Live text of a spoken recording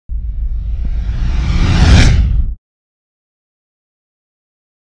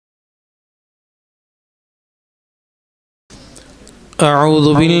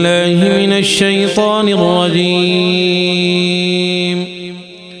أعوذ بالله من الشيطان الرجيم.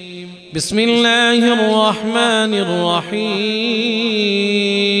 بسم الله الرحمن الرحيم.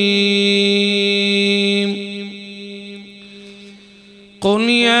 قل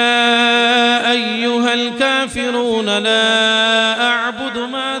يا أيها الكافرون لا أعبد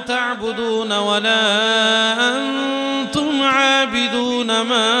ما تعبدون ولا أنتم عابدون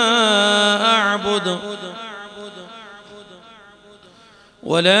ما أعبد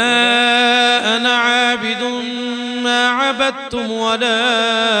ولا أنا عابد ما عبدتم ولا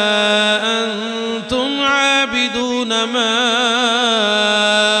أنتم عابدون ما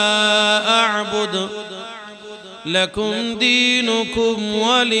أعبد لكم دينكم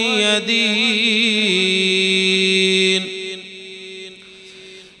ولي دين.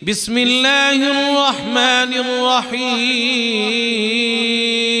 بسم الله الرحمن الرحيم.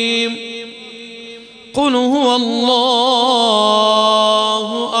 قل هو الله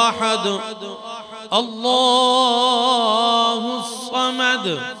أحد الله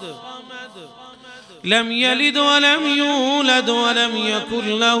الصمد لم يلد ولم يولد ولم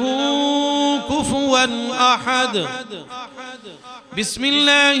يكن له كفوا أحد. بسم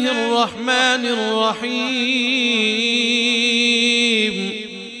الله الرحمن الرحيم.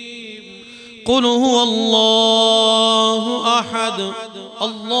 قل هو الله أحد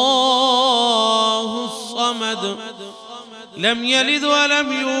الله الصمد لم يلد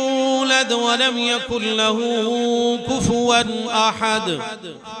ولم يولد ولم يكن له كفوا أحد.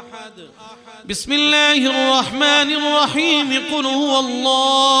 بسم الله الرحمن الرحيم. قل هو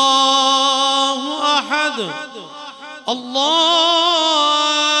الله أحد الله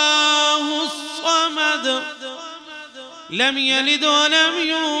الصمد لم يلد ولم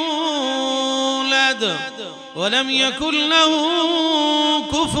يولد ولم يكن له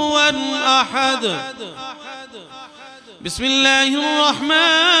كفوا أحد. بسم الله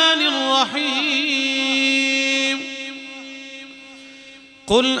الرحمن الرحيم.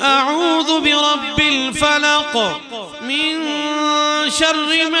 قل أعوذ برب الفلق من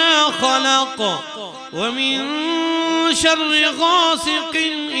شر ما خلق ومن شر غاسق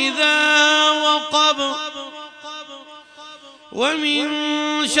إذا وقب ومن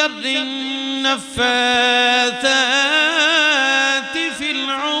شر النفاثات في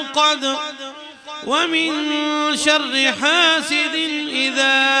العقد ومن شر حاسد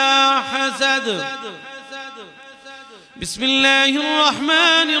إذا حسد. بسم الله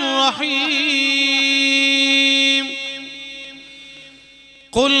الرحمن الرحيم.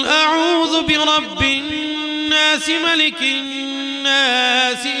 قل أعوذ برب الناس ملك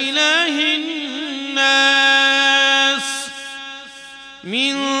الناس إله الناس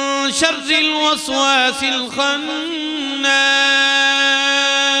من شر الوسواس الخناس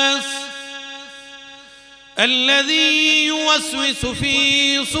الذي يوسوس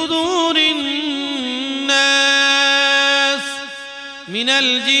في صدور الناس من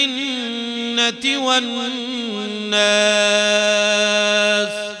الجنة والناس.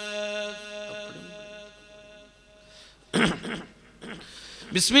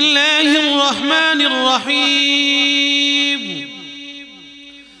 بسم الله الرحمن الرحيم.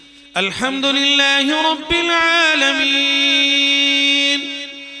 الحمد لله رب العالمين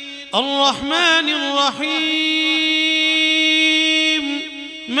الرحمن الرحيم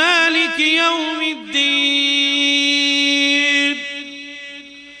مالك يوم الدين.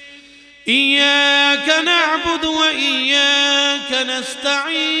 إياك نعبد وإياك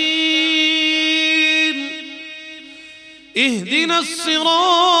نستعين. اهدنا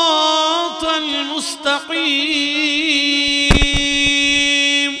الصراط المستقيم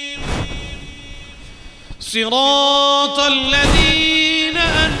صراط الذين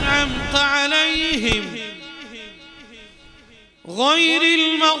أنعمت عليهم غير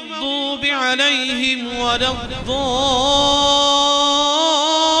المغضوب عليهم ولا الضالين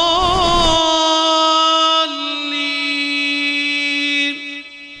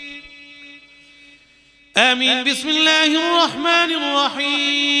آمين. بسم الله الرحمن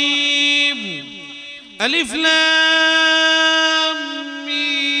الرحيم. ألف لام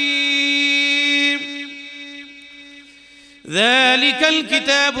ذلك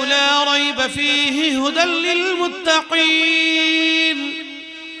الكتاب لا ريب فيه هدى للمتقين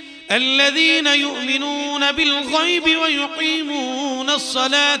الذين يؤمنون بالغيب ويقيمون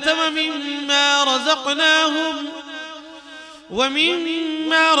الصلاة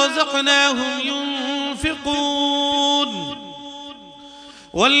ومما رزقناهم ينفقون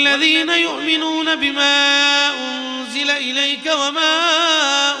والذين يؤمنون بما أنزل إليك وما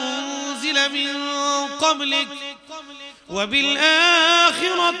أنزل من قبلك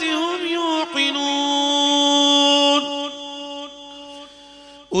وبالآخرة هم يوقنون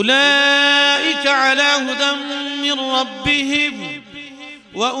أولئك على هدى من ربهم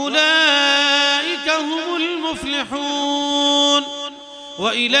وأولئك هم المفلحون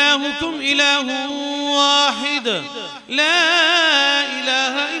وإلهكم إله واحد لا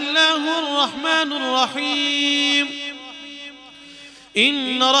إله إلا هو الرحمن الرحيم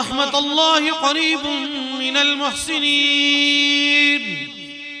إن رحمة الله قريب من المحسنين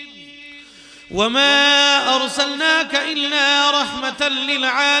وما أرسلناك إلا رحمة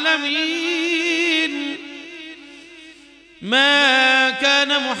للعالمين ما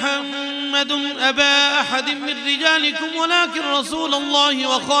كان محمد أبا أحد من رجالكم ولكن رسول الله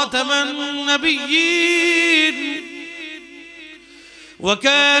وخاتم النبيين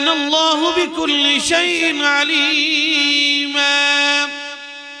وكان الله بكل شيء عليما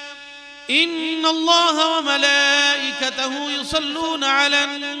إن الله وملائكته يصلون على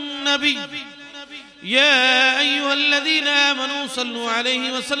النبي يا أيها الذين آمنوا صلوا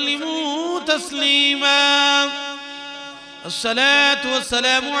عليه وسلموا تسليما الصلاة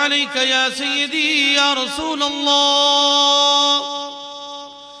والسلام عليك يا سيدي يا رسول الله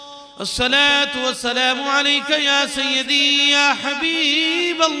الصلاة والسلام عليك يا سيدي يا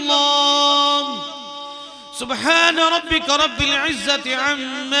حبيب الله سبحان ربك رب العزة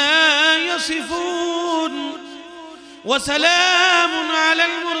عما يصفون وسلام على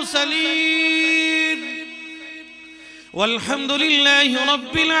المرسلين والحمد لله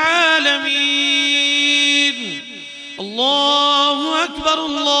رب العالمين الله أكبر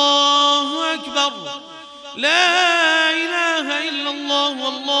الله أكبر لا إله إلا الله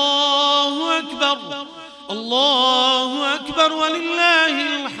والله أكبر الله أكبر ولله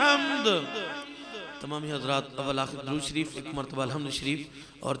الحمد تمام حضرات اول آخر درود شریف ایک مرتبہ الحمد شریف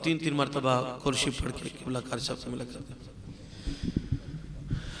اور تین مرتبہ قرشی پڑھ کے قبلہ کار صاحب سے ملا کرتے ہیں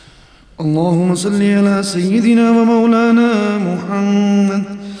اللهم صل على سيدنا ومولانا محمد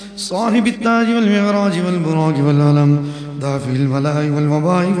صاحب التاج والمعراج والبراق والعلم دافع البلاء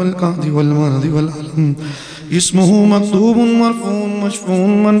والوباء والقحط والمرض والعلم اسمه مكتوب مرفوع مشفوع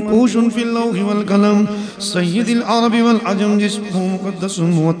منقوش في اللوح والقلم سيد العرب والعجم جسمه مقدس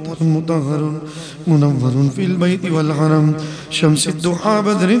موتر مطهر منور في البيت والحرم شمس الضحى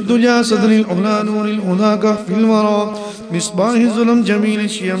بدر الدجى صدر العلا نور الهدى كهف الورى مصباح الظلم جميل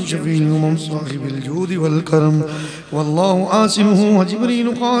الشيم شفيع الأمم صاحب الجود والكرم والله عاصمه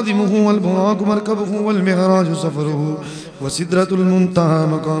وجبريل قادمه والبراق مركبه والمعراج سفره وسدرة المنتهى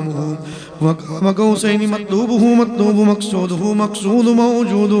مقامه وقام قوسين مطلوبه مطلوب مقصوده مقصود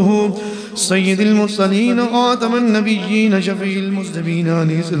موجوده سيد المرسلين خاتم النبيين شفيع المذنبين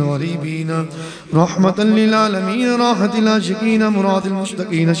أنيس الغريبين رحمة للعالمين راحة العاشقين مراد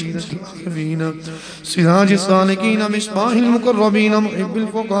المشتقين شيرة العارفين سراج السالكين مصباح المقربين محب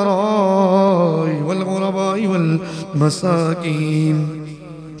الفقراء والغرباء والمساكين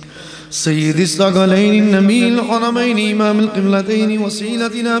سيد الثقلين النبي الحرمين إمام القبلتين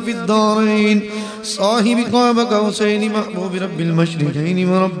وسيلتنا في الدارين صاحب قاب قوسين محبوب رب المشرقين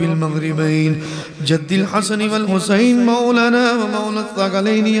ورب المغربين جد الحسن والحسين مولانا ومولى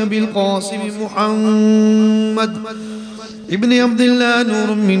الثقلين أبي القاسم محمد ابن عبد الله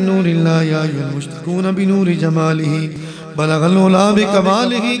نور من نور الله يا أيها المشتقون بنور جماله بلغ العلا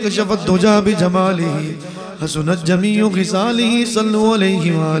بكماله كشف الدجى بجماله حسنت جميع خصاله صلوا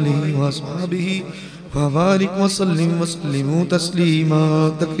عليه وآله وأصحابه وبارك وسلم وسلموا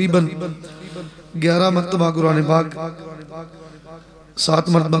تسلیما تقریباً 11 مرتبہ قرآن پاک 7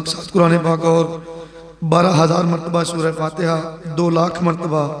 مرتبہ 7 قرآن پاک اور 12,000 مرتبہ سورہ فاتحہ 2 لاکھ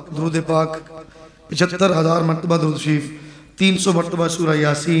مرتبہ درود پاک 75,000 مرتبہ درود شریف 300 مرتبہ سورہ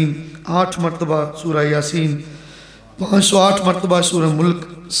یاسین 8 مرتبہ سورہ یاسین 508 مرتبہ سورہ ملک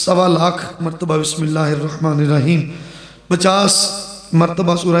 1.25 لاکھ مرتبہ بسم اللہ الرحمن الرحیم 50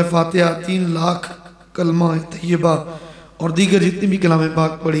 مرتبہ سورہ فاتحہ 3 لاکھ کلمہ طیبہ اور دیگر جتنی بھی کلام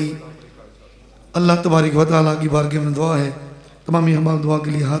پاک پڑھی اللہ تبارک و تعالیٰ کی بارگاہ میں دعا ہے تمامی احباب دعا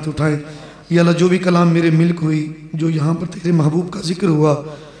کے لیے ہاتھ اٹھائیں یا اللہ جو بھی کلام میرے ملک ہوئی جو یہاں پر تیرے محبوب کا ذکر ہوا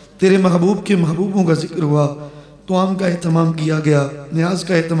تیرے محبوب کے محبوبوں کا ذکر ہوا توام کا اہتمام کیا گیا نیاز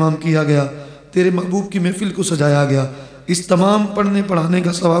کا اہتمام کیا گیا تیرے محبوب کی محفل کو سجایا گیا اس تمام پڑھنے پڑھانے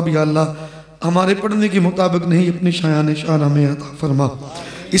کا ثواب یا اللہ ہمارے پڑھنے کے مطابق نہیں اپنے شایان شان ہمیں عطا فرما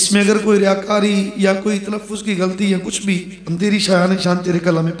اس میں اگر کوئی ریاکاری یا کوئی تلفظ کی غلطی یا کچھ بھی ہم تیری شایان شان تیرے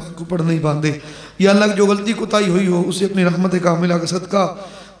کلام پاک کو پڑھ نہیں باندھے یا اللہ جو غلطی کوتاہی ہوئی ہو اسے اپنی رحمت کاملہ کا صدقہ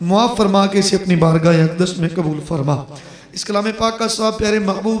معاف فرما کے اسے اپنی بارگاہ اقدس میں قبول فرما اس کلام پاک کا ثواب پیارے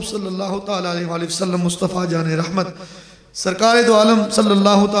محبوب صلی اللہ تعالیٰ علیہ وسلم مصطفیٰ جان رحمت سرکار دو عالم صلی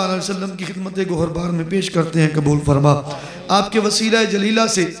اللہ تعالی وسلم کی خدمت گوہر بار میں پیش کرتے ہیں، قبول فرما۔ آپ کے وسیلہ جلیلہ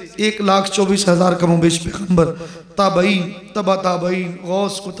سے 1,24,000 کم و بیش پیغمبر، تابعین، تبع تابعین،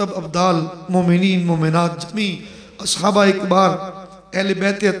 غوث، کتب، ابدال، مومنین، مومنات، جمی اصحابہ اکبار، اہل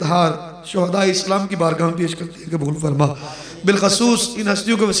بیت اطہار، شہداء اسلام کی بارگاہ میں پیش کرتے ہیں، قبول فرما۔ بالخصوص ان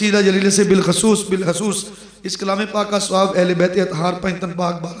ہستیوں کے وسیلہ جلیلہ سے بالخصوص اس کلام پاک کا ثواب اہل بیت اطہار، پنجتن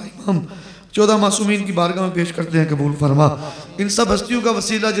پاک، 12 امام، 14 معصومین کی بارگاہ میں پیش کرتے ہیں، قبول فرما۔ ان سب ہستیوں کا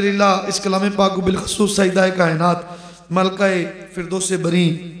وسیلہ جلیلہ اس کلام پاک کو بالخصوص سیدہ کائنات ملکہ فردوس بری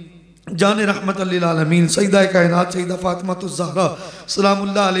جان رحمت للعالمین سیدہ کائنات سیدہ فاطمہ الزہرا سلام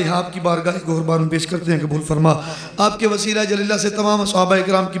اللہ علیہ آپ کی بارگاہ گوہر میں پیش کرتے ہیں، قبول فرما۔ آپ کے وسیلہ جلیلہ سے تمام صحابہ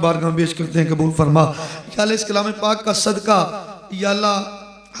اکرام کی بارگاہ میں پیش کرتے ہیں، قبول فرما۔ یا اللہ اس کلام پاک کا صدقہ یا اللہ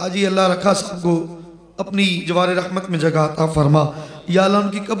حاجی اللہ رکھا صاحب کو اپنی جوار رحمت میں جگہ عطا فرما۔ یا اللہ ان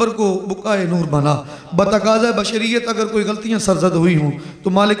کی قبر کو بقائے نور بنا۔ بتقاضۂ بشریت اگر کوئی غلطیاں سرزد ہوئی ہوں تو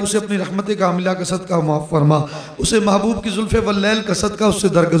مالک اسے اپنی رحمت کاملہ کا صدقہ معاف فرما، اسے محبوب کی زلف واللیل کا صدقہ اس سے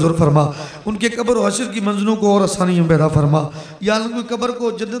درگزر فرما، ان کے قبر و حشر کی منزلوں کو اور آسانیوں پیدا فرما۔ یا اللہ ان کی قبر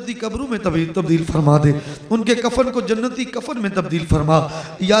کو جنتی قبروں میں تبدیل فرما دے، ان کے کفن کو جنتی کفن میں تبدیل فرما۔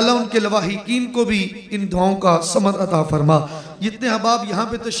 یا اللہ ان کے لواحقین کو بھی ان دعاؤں کا ثمر عطا فرما۔ جتنے احباب یہاں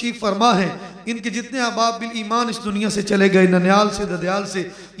پہ تشریف فرما ہیں، ان کے جتنے احباب بالایمان اس دنیا سے چلے گئے، ننیال سے، ددیال سے،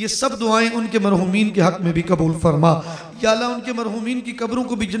 یہ سب دعائیں ان کے مرحومین کے حق میں بھی قبول فرما۔ یا اللہ ان کے مرحومین کی قبروں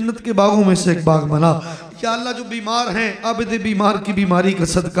کو بھی جنت کے باغوں میں سے ایک باغ بنا۔ یا اللہ جو بیمار ہیں، عابد بیمار کی بیماری کا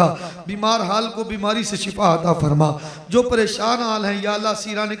صدقہ، بیمار حال کو بیماری سے شفا عطا فرما۔ جو پریشان حال ہیں، یا اللہ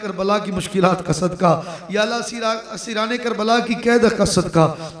اسیران کربلا کی مشکلات کا صدقہ، یا اللہ اسیران کربلا کی قید کا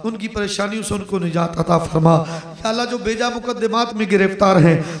صدقہ، ان کی پریشانیوں سے ان کو نجات عطا فرما۔ یا اللہ جو بیجا مقدمات میں گرفتار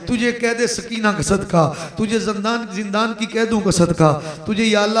ہیں، تجھے قید سکینہ کا صدقہ، تجھے زندان کی قیدوں کا صدقہ، تجھے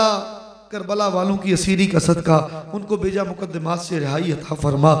یا اللہ کربلا والوں کی اسیری کا صدقہ، ان کو بیجا مقدمات سے رہائی عطا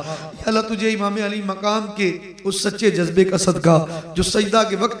فرما۔ یا اللہ تجھے امام علی مقام کے اس سچے جذبے کا صدقہ جو سجدہ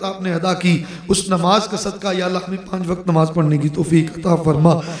کے وقت آپ نے ادا کی، اس نماز کا صدقہ، یا اللہ ہمیں 5 وقت نماز پڑھنے کی توفیق عطا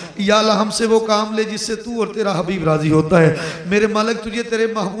فرما۔ یا اللہ ہم سے وہ کام لے جس سے تو اور تیرا حبیب راضی ہوتا ہے۔ میرے مالک تجھے تیرے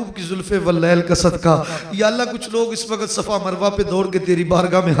محبوب کی زلف واللیل کا صدقہ۔ یا اللہ کچھ لوگ اس وقت صفا مروہ پہ دوڑ کے تیری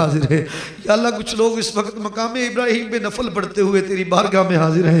بارگاہ میں حاضر ہیں۔ یا اللہ کچھ لوگ اس وقت مقام ابراہیم پہ نفل پڑھتے ہوئے تیری بارگاہ میں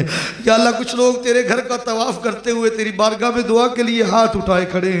حاضر ہیں۔ یا اللہ کچھ لوگ تیرے گھر کا طواف کرتے ہوئے تیری بارگاہ میں دعا کے لیے ہاتھ اٹھائے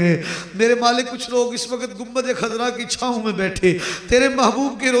کھڑے ہیں۔ میرے مالک کچھ لوگ اس وقت گنبد خضرا کی چھاؤں میں بیٹھے تیرے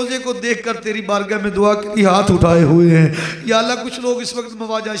محبوب کے روزے کو دیکھ کر تیری بارگاہ میں دعا کے لیے ہاتھ اٹھائے ہوئے ہیں۔ یا اللہ کچھ لوگ اس وقت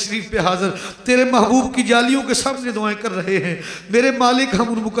مواجہ شریف پہ حاضر تیرے محبوب کی جالیوں کے سامنے دعائیں کر رہے ہیں۔ میرے مالک ہم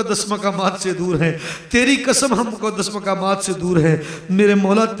ان مقدس مقامات سے دور ہیں، تیری قسم ہم مقدس مقامات سے دور ہیں۔ میرے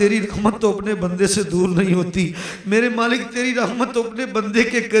مولا تیری رحمت تو اپنے بندے سے دور نہیں ہوتی، میرے مالک تیری رحمت تو اپنے بندے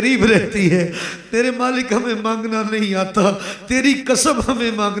کے قریب رہتی ہے۔ میرے مالک ہمیں مانگنا نہیں آتا، تیری قسم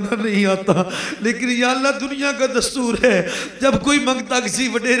ہمیں مانگنا نہیں آتا، لیکن یا اللہ دنیا کا دستور ہے جب کوئی منگتا کسی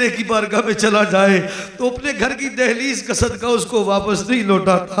وڈیرے کی بارگاہ میں چلا جائے تو اپنے گھر کی دہلیز کا صدقہ اس کو واپس نہیں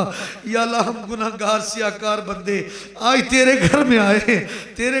لوٹاتا۔ یا اللہ ہم گناہگار سیاکار بندے آج تیرے گھر میں آئے ہیں،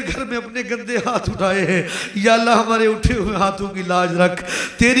 تیرے گھر میں اپنے گندے ہاتھ اٹھائے ہیں۔ یا اللہ ہمارے اٹھے ہوئے ہاتھوں کی لاج رکھ،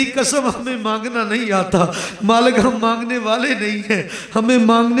 تیری قسم ہمیں مانگنا نہیں آتا مالک، ہم مانگنے والے نہیں ہیں، ہمیں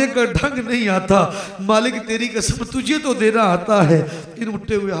مانگنے کا ڈھنگ نہیں آتا مالک، تیری قسم تجھے تو دینا آتا ہے، ان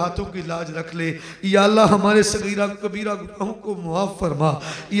اٹھے ہوئے ہاتھوں کی لاج رکھ لے۔ یا اللہ ہمارے صغیرہ کبیرہ گناہوں کو معاف فرما۔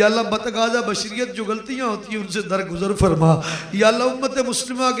 یا اللہ بتقاضہ بشریت جو غلطیاں ہوتی ہیں ان سے درگزر فرما۔ یا اللہ امت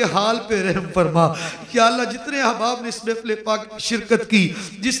مسلمہ کے حال پہ رحم فرما۔ یا اللہ جتنے احباب نے اس محفل پاک شرکت کی،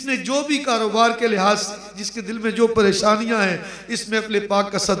 جس نے جو بھی کاروبار کے لحاظ سے جس کے دل میں جو پریشانیاں ہیں، اس محفل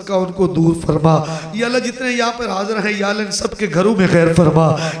پاک کا صدقہ ان کو دور فرما۔ یا اللہ جتنے یہاں پر حاضر ہیں، یا اللہ ان سب کے گھروں میں خیر فرما،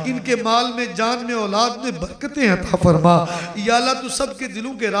 ان کے مال میں، جان میں، اولاد میں برکتیں عطا فرما۔ یا اللہ تو سب کے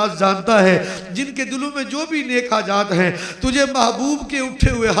دلوں کے راز جانتا ہے، جن کے دلوں میں جو بھی نیک حاجات ہیں، تجھے محبوب کے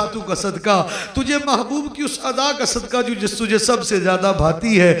اٹھے ہوئے ہاتھوں کا صدقہ، تجھے محبوب کی اس ادا کا صدقہ جو جس تجھے سب سے زیادہ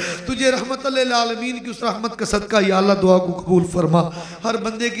بھاتی ہے، تجھے رحمت للعالمین کی اس رحمت کا صدقہ، یا اللہ دعا کو قبول فرما، ہر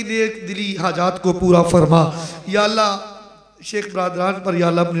بندے کی نیک دلی حاجات کو پورا فرما۔ یا اللہ شیخ برادران پر یا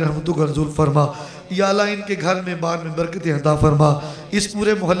اللہ اپنی رحمتوں کا نزول فرما۔ یا اللہ ان کے گھر میں بار میں برکتیں عطا فرما، اس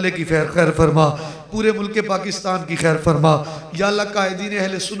پورے محلے کی خیر فرما، پورے ملک پاکستان کی خیر فرما۔ یا اللہ قائدین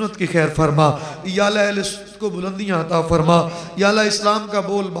اہل سنت کی خیر فرما۔ یا اللہ اہل سنت کو بلندیاں عطا فرما۔ یا اللہ اسلام کا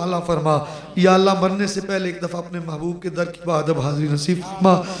بول بالا فرما۔ یا اللہ مرنے سے پہلے ایک دفعہ اپنے محبوب کے در کی بادب حاضری نصیب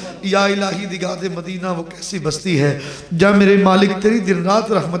فرما۔ یا الہی دگاد مدینہ وہ کیسی بستی ہے جہاں میرے مالک تیری دن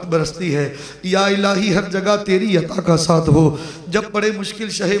رات رحمت برستی ہے۔ یا الہی ہر جگہ تیری عطا کا ساتھ ہو، جب بڑے مشکل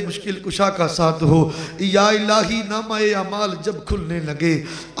شہ مشکل کشا کا ساتھ ہو۔ یا الہی نامہ اعمال جب کھلنے لگے،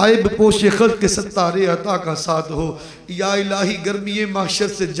 عیب پوش خلق کے ستارے عطا کا ساتھ ہو۔ یا الہی گرمی معاشر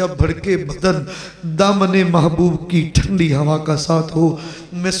سے جب بھڑکے بدن، دامن محبوب کی ٹھنڈی ہوا کا ساتھ ہو۔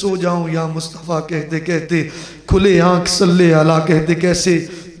 میں سو جاؤں یا مصطفیٰ کہتے کہتے، کھلے آنکھ صلی علیہ کہتے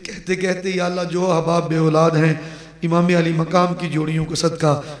کہتے کہتے یا اللہ جو احباب بے اولاد ہیں، امام علی مقام کی جوڑیوں کا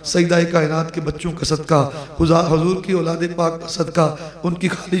صدقہ، سیدہ کائنات کے بچوں کا صدقہ، حضور کی اولاد پاک کا صدقہ، ان کی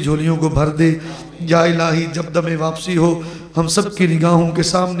خالی جھولیوں کو بھر دے۔ یا الہی جب دم واپسی ہو، ہم سب کی نگاہوں کے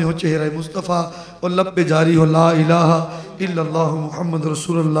سامنے ہو چہرہ مصطفیٰ اور لب پہ جاری ہو لا الہ الا اللہ محمد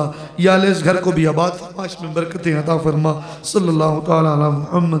رسول اللہ۔ یا اللہ اس گھر کو بھی آباد فرما، اس میں برکتیں عطا فرما۔ صلی اللہ تعالی علی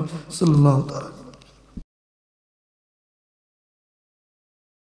محمد صلی اللہ تعالی